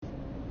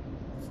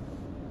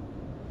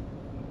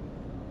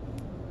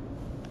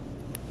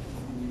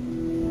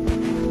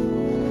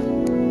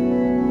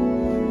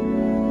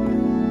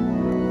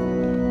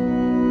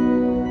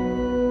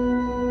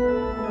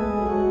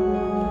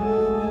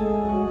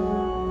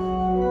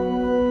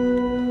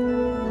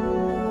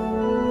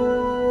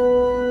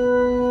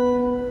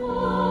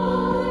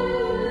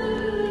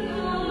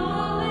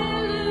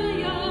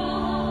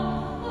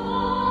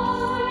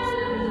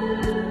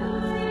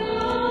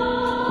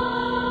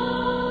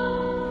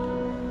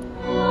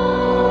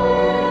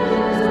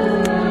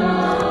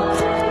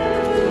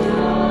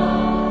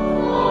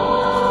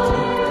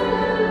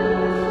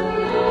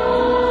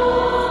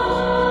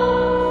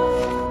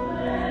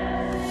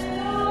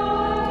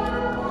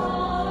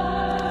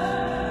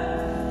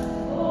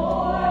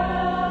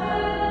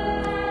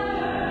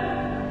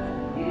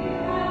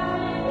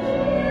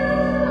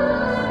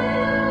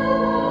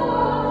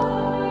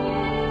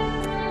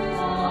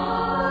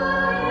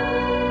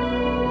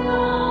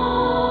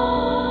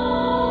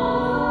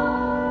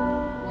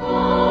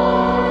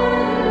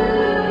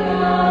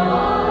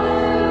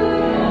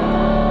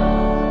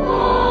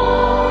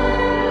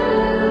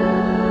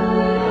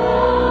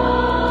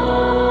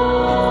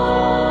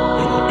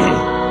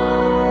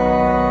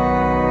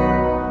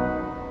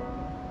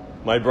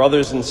My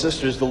brothers and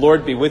sisters, the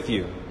Lord be with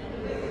you.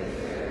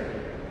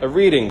 A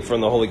reading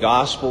from the Holy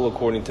Gospel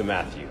according to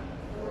Matthew.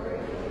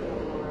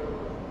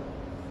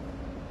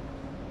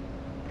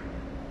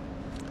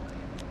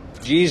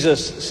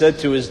 Jesus said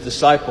to his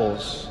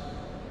disciples,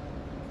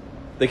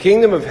 "The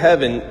kingdom of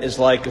heaven is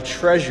like a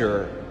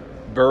treasure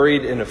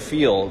buried in a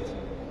field,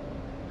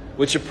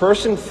 which a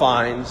person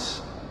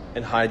finds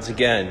and hides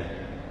again,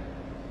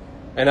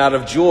 and out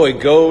of joy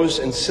goes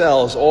and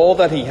sells all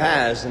that he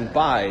has and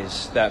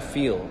buys that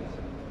field.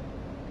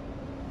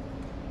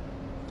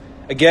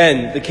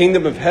 Again, the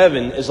kingdom of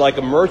heaven is like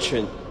a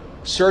merchant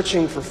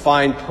searching for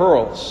fine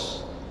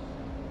pearls.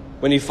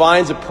 When he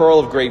finds a pearl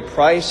of great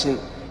price, and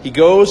he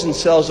goes and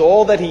sells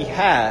all that he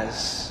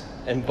has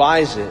and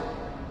buys it.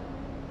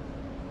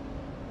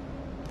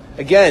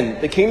 Again,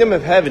 the kingdom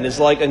of heaven is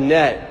like a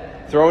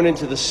net thrown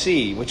into the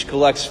sea, which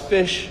collects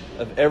fish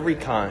of every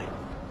kind.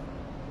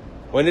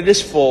 When it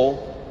is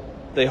full,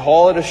 they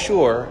haul it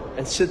ashore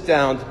and sit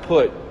down to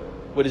put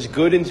what is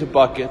good into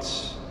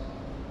buckets.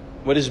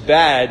 What is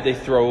bad, they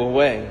throw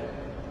away.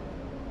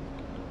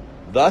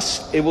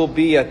 Thus it will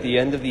be at the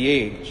end of the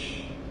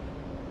age.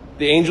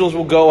 The angels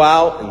will go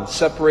out and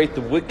separate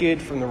the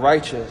wicked from the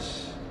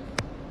righteous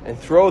and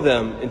throw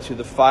them into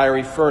the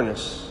fiery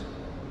furnace,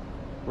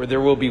 where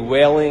there will be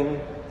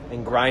wailing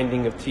and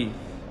grinding of teeth."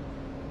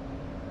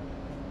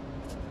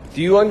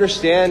 "Do you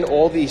understand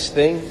all these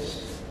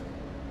things?"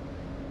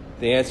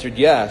 They answered,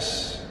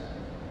 "Yes."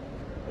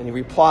 And he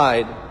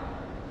replied,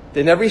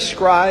 "Then every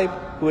scribe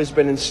who has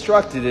been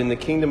instructed in the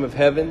kingdom of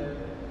heaven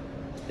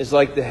is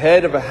like the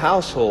head of a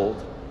household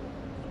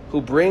who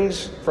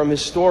brings from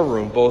his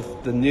storeroom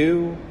both the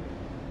new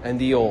and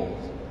the old."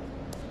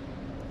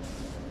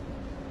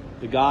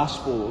 The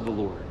Gospel of the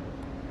Lord.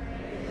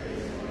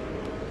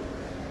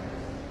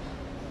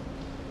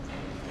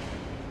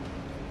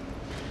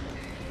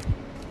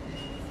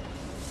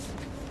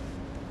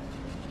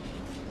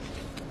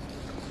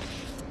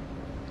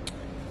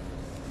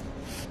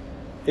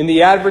 In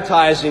the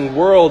advertising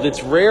world,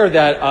 it's rare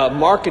that a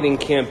marketing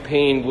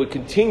campaign would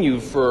continue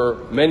for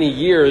many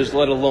years,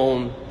 let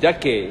alone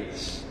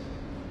decades.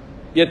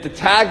 Yet the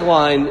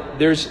tagline,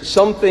 "There's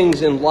some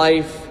things in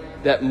life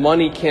that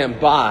money can't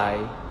buy.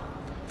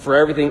 For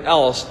everything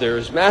else,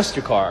 there's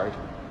MasterCard,"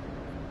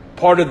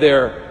 part of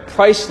their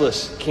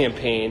Priceless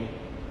campaign,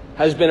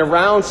 has been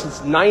around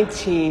since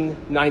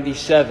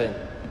 1997.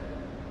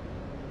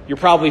 You're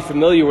probably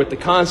familiar with the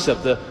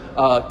concept. The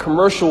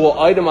commercial will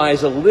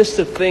itemize a list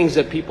of things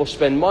that people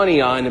spend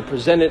money on and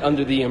present it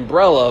under the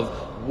umbrella of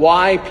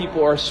why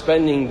people are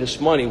spending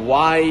this money,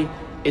 why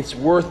it's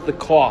worth the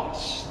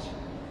cost.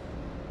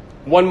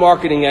 One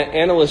marketing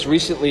analyst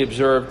recently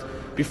observed,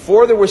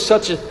 before there was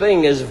such a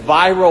thing as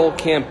viral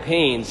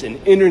campaigns and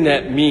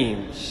internet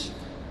memes,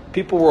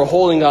 people were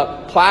holding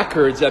up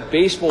placards at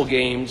baseball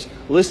games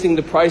listing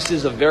the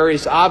prices of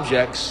various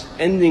objects,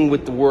 ending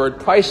with the word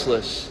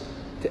priceless,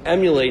 to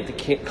emulate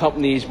the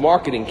company's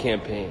marketing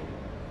campaign.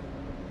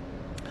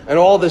 And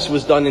all this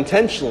was done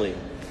intentionally.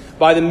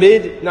 By the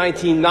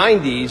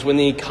mid-1990s, when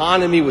the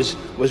economy was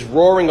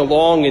roaring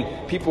along and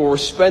people were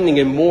spending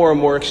in more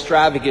and more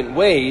extravagant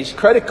ways,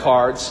 credit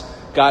cards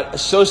got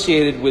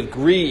associated with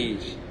greed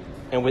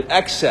and with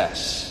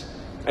excess.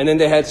 And then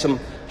they had some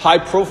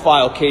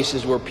high-profile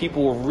cases where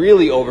people were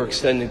really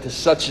overextending to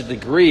such a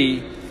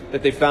degree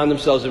that they found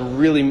themselves in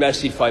really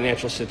messy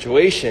financial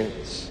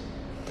situations.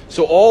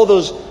 So all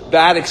those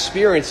bad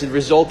experiences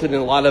resulted in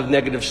a lot of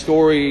negative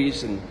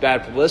stories and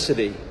bad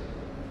publicity.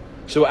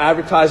 So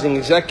advertising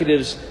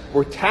executives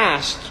were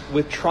tasked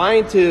with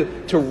trying to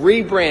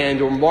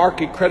rebrand or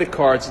market credit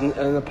cards in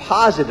a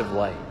positive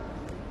light.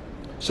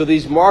 So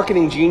these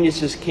marketing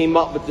geniuses came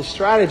up with the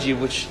strategy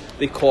which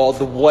they called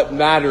the What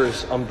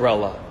Matters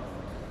umbrella,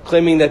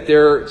 claiming that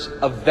there's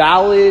a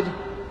valid,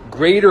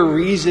 greater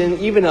reason,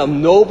 even a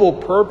noble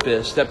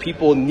purpose that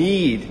people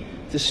need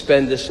to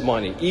spend this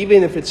money,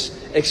 even if it's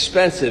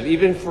expensive,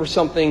 even for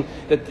something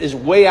that is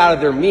way out of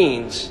their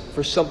means,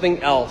 for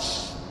something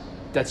else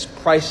that's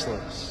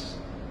priceless.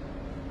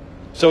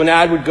 So an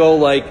ad would go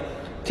like,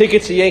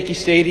 tickets to Yankee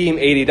Stadium,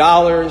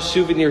 $80,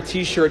 souvenir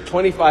t-shirt,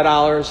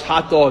 $25,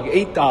 hot dog,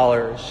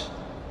 $8,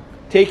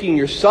 taking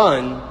your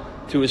son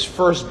to his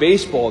first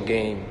baseball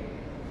game,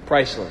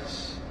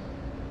 priceless.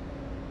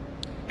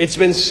 It's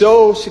been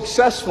so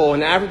successful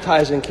an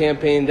advertising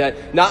campaign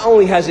that not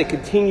only has it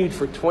continued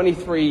for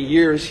 23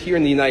 years here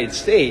in the United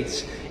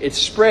States, it's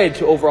spread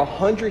to over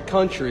 100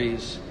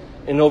 countries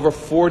in over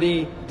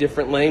 40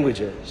 different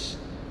languages.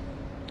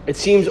 It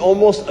seems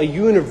almost a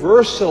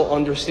universal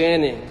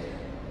understanding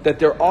that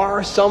there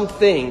are some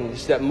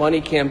things that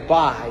money can't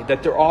buy,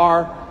 that there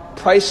are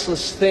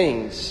priceless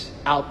things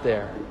out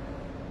there.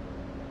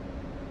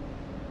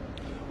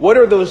 What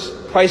are those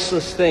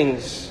priceless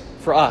things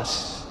for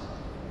us?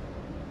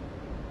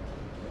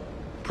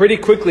 Pretty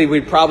quickly,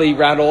 we'd probably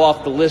rattle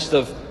off the list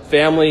of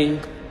family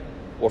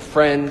or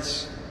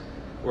friends,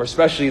 or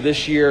especially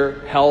this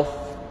year, health.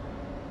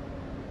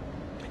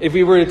 If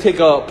we were to take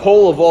a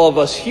poll of all of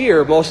us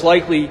here, most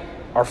likely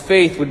our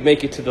faith would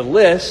make it to the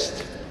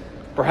list,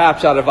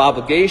 Perhaps out of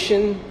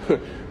obligation,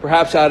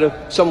 perhaps out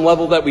of some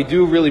level that we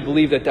do really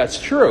believe that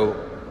that's true.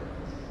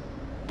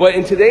 But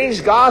in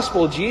today's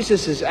gospel,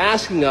 Jesus is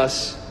asking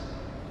us,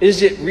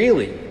 is it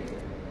really?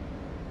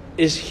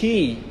 Is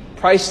he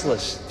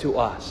priceless to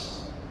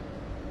us?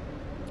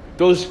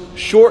 Those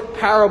short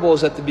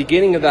parables at the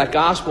beginning of that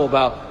gospel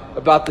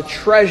about the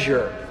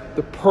treasure,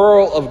 the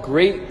pearl of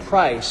great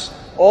price,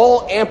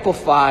 all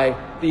amplify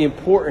the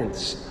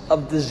importance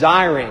of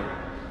desiring,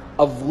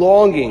 of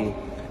longing,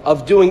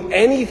 of doing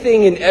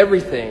anything and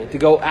everything to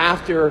go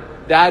after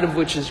that of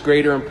which is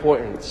greater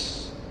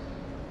importance.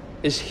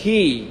 Is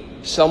he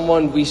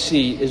someone we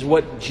see? Is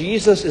what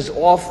Jesus is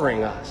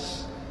offering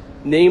us,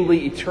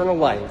 namely eternal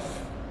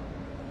life,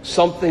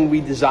 something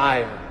we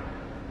desire?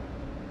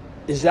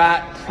 Is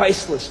that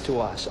priceless to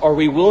us? Are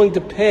we willing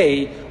to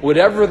pay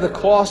whatever the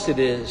cost it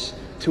is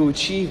to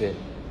achieve it?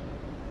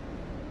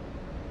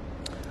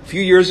 A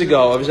few years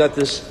ago, I was at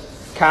this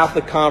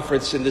Catholic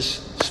conference, and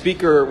this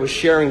speaker was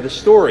sharing the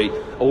story.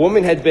 A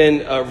woman had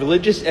been a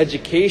religious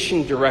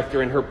education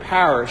director in her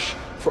parish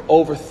for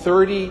over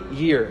 30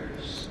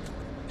 years.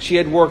 She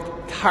had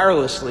worked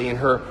tirelessly in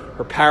her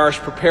parish,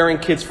 preparing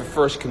kids for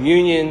First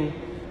Communion,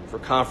 for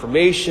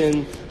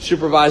confirmation,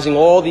 supervising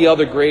all the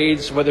other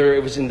grades, whether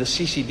it was in the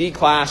CCD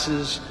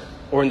classes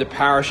or in the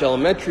parish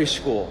elementary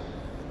school,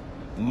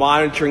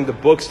 monitoring the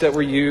books that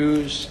were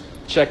used,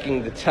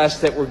 checking the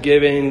tests that were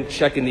given,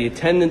 checking the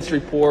attendance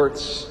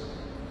reports.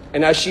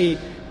 And as she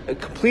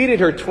completed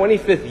her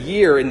 25th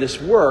year in this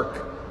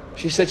work,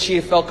 she said she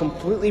had felt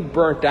completely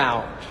burnt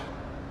out.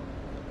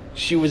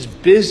 She was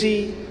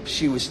busy,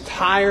 she was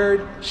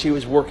tired, she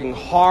was working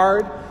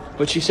hard,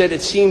 but she said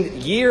it seemed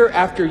year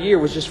after year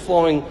was just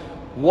flowing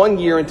one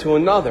year into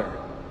another.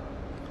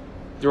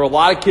 There were a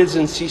lot of kids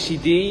in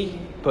CCD,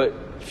 but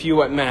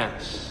few at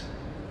Mass.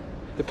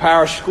 The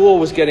parish school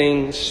was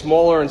getting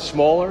smaller and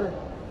smaller,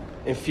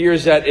 and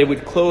fears that it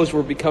would close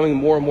were becoming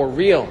more and more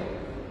real.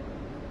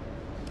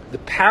 The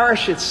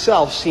parish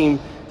itself seemed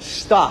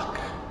stuck.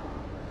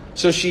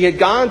 So she had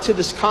gone to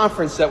this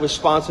conference that was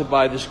sponsored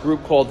by this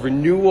group called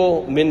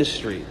Renewal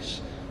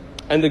Ministries.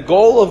 And the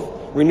goal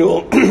of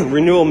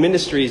Renewal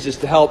Ministries is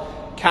to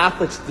help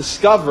Catholics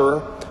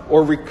discover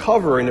or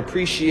recover an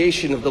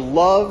appreciation of the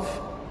love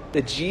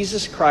that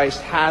Jesus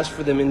Christ has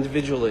for them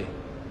individually,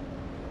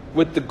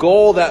 with the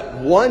goal that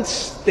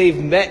once they've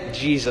met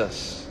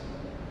Jesus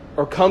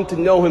or come to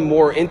know him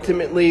more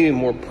intimately and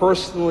more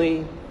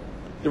personally,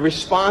 the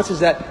response is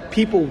that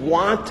people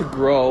want to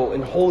grow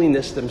in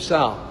holiness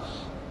themselves.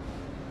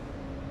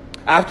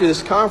 After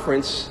this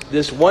conference,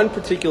 this one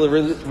particular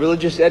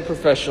religious ed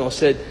professional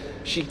said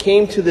she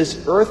came to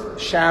this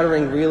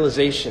earth-shattering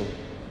realization.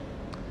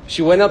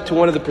 She went up to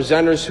one of the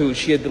presenters who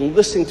she had been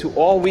listening to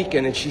all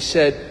weekend, and she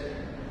said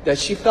that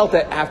she felt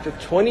that after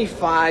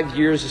 25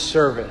 years of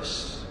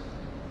service,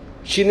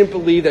 she didn't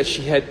believe that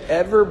she had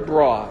ever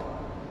brought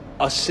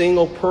a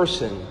single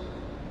person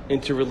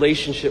into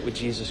relationship with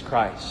Jesus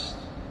Christ.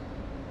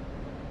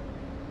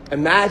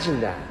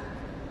 Imagine that.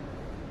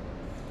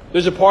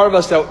 There's a part of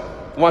us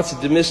that wants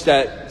to dismiss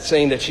that,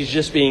 saying that she's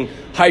just being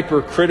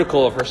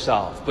hypercritical of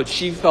herself. But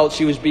she felt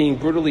she was being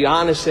brutally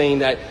honest, saying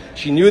that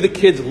she knew the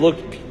kids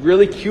looked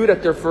really cute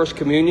at their First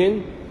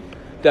Communion,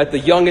 that the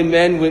young and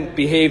men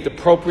behaved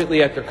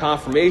appropriately at their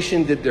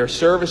confirmation, did their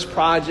service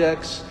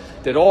projects,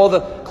 that all the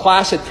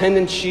class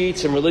attendance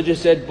sheets and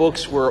religious ed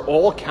books were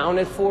all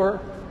accounted for.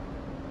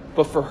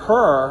 But for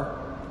her,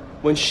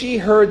 when she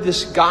heard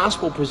this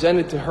gospel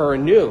presented to her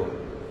anew,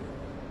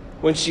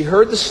 when she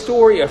heard the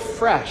story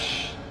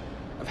afresh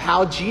of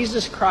how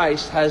Jesus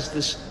Christ has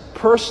this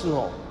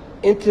personal,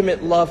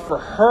 intimate love for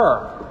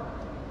her,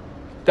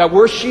 that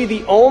were she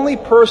the only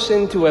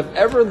person to have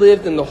ever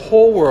lived in the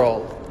whole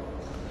world,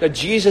 that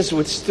Jesus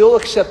would still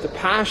accept the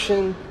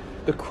passion,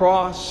 the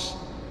cross,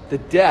 the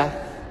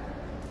death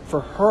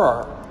for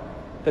her,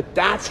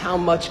 that's how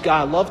much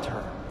God loved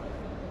her.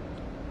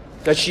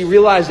 That she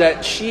realized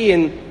that she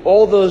and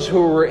all those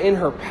who were in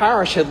her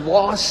parish had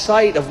lost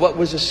sight of what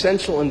was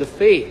essential in the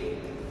faith.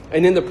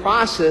 And in the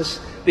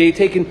process, they had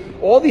taken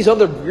all these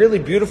other really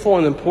beautiful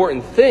and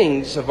important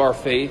things of our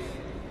faith,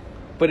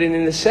 but in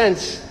a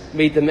sense,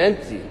 made them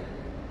empty.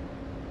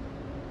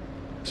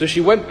 So she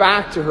went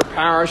back to her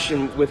parish,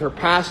 and with her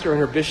pastor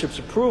and her bishop's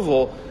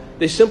approval,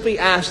 they simply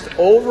asked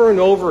over and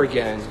over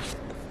again,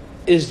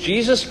 is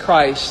Jesus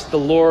Christ the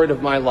Lord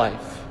of my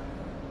life?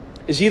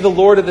 Is he the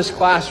Lord of this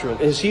classroom?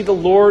 Is he the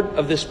Lord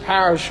of this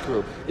parish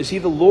group? Is he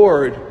the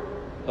Lord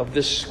of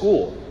this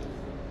school?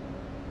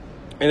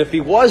 And if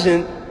he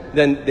wasn't,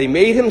 then they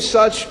made him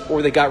such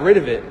or they got rid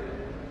of it.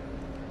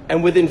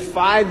 And within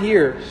 5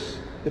 years,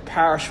 the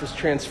parish was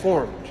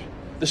transformed.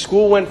 The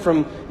school went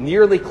from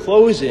nearly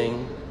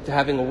closing to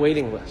having a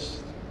waiting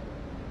list.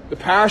 The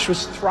parish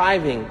was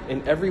thriving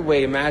in every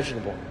way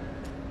imaginable.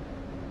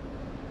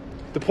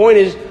 The point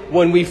is,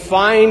 when we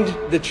find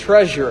the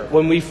treasure,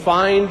 when we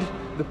find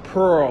the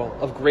pearl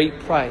of great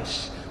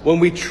price, when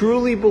we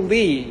truly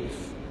believe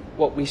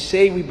what we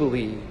say we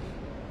believe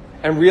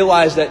and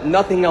realize that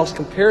nothing else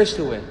compares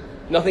to it,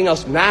 nothing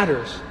else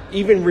matters,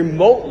 even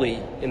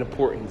remotely in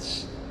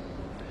importance,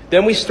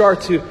 then we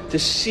start to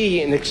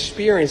see and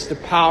experience the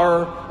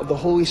power of the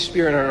Holy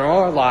Spirit in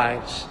our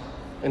lives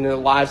and in the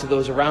lives of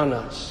those around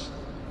us.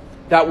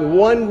 That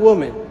one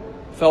woman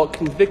felt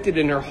convicted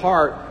in her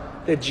heart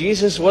that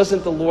Jesus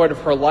wasn't the Lord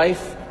of her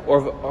life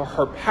or of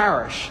her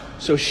parish,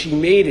 so she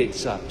made it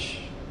such.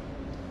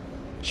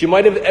 She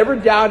might have ever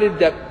doubted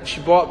that she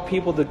brought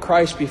people to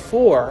Christ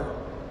before,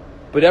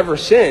 but ever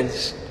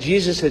since,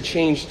 Jesus had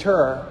changed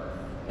her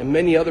and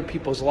many other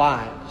people's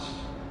lives.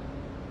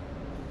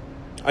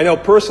 I know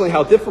personally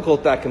how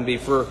difficult that can be.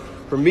 For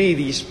me,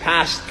 these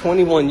past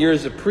 21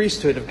 years of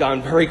priesthood have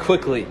gone very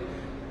quickly.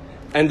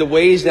 And the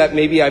ways that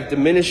maybe I've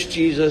diminished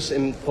Jesus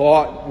in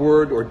thought,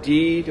 word, or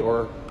deed,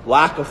 or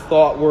lack of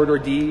thought, word, or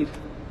deed,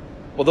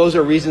 well, those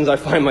are reasons I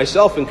find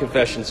myself in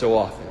confession so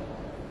often.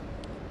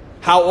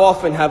 How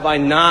often have I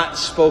not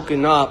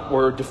spoken up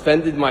or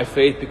defended my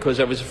faith because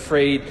I was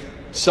afraid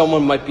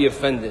someone might be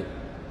offended?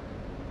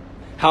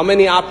 How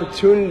many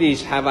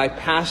opportunities have I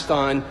passed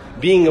on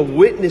being a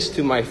witness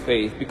to my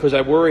faith because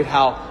I worried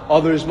how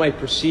others might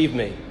perceive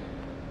me?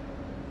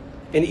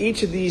 In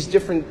each of these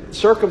different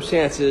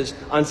circumstances,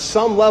 on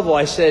some level,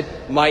 I said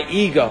my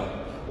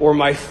ego or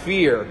my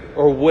fear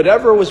or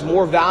whatever was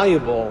more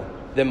valuable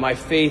than my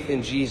faith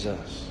in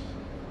Jesus.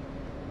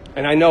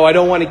 And I know I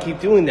don't want to keep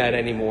doing that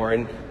anymore,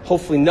 and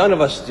hopefully none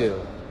of us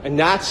do. And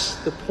that's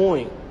the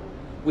point.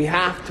 We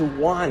have to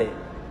want it.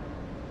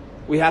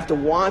 We have to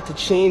want to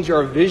change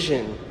our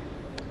vision,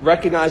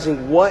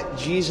 recognizing what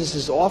Jesus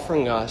is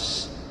offering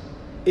us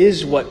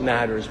is what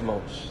matters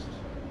most.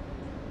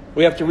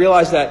 We have to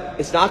realize that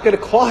it's not going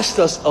to cost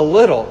us a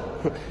little.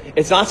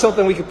 It's not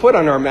something we can put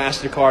on our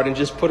MasterCard and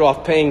just put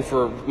off paying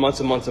for months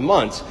and months and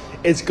months.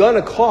 It's going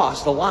to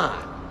cost a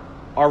lot.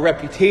 Our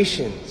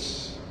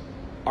reputations,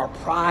 our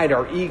pride,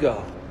 our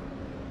ego.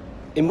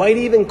 It might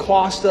even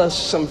cost us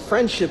some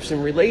friendships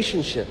and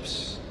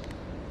relationships,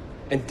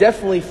 and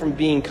definitely from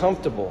being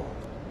comfortable.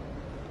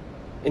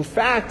 In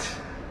fact,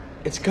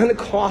 it's going to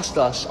cost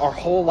us our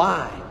whole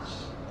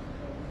lives.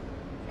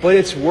 But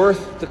it's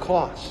worth the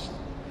cost.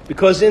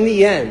 Because in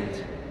the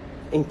end,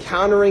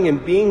 encountering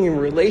and being in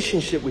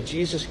relationship with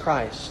Jesus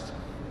Christ,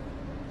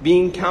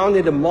 being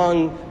counted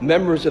among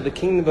members of the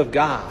kingdom of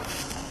God,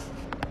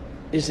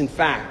 is in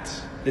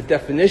fact the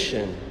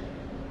definition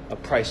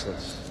of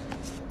priceless.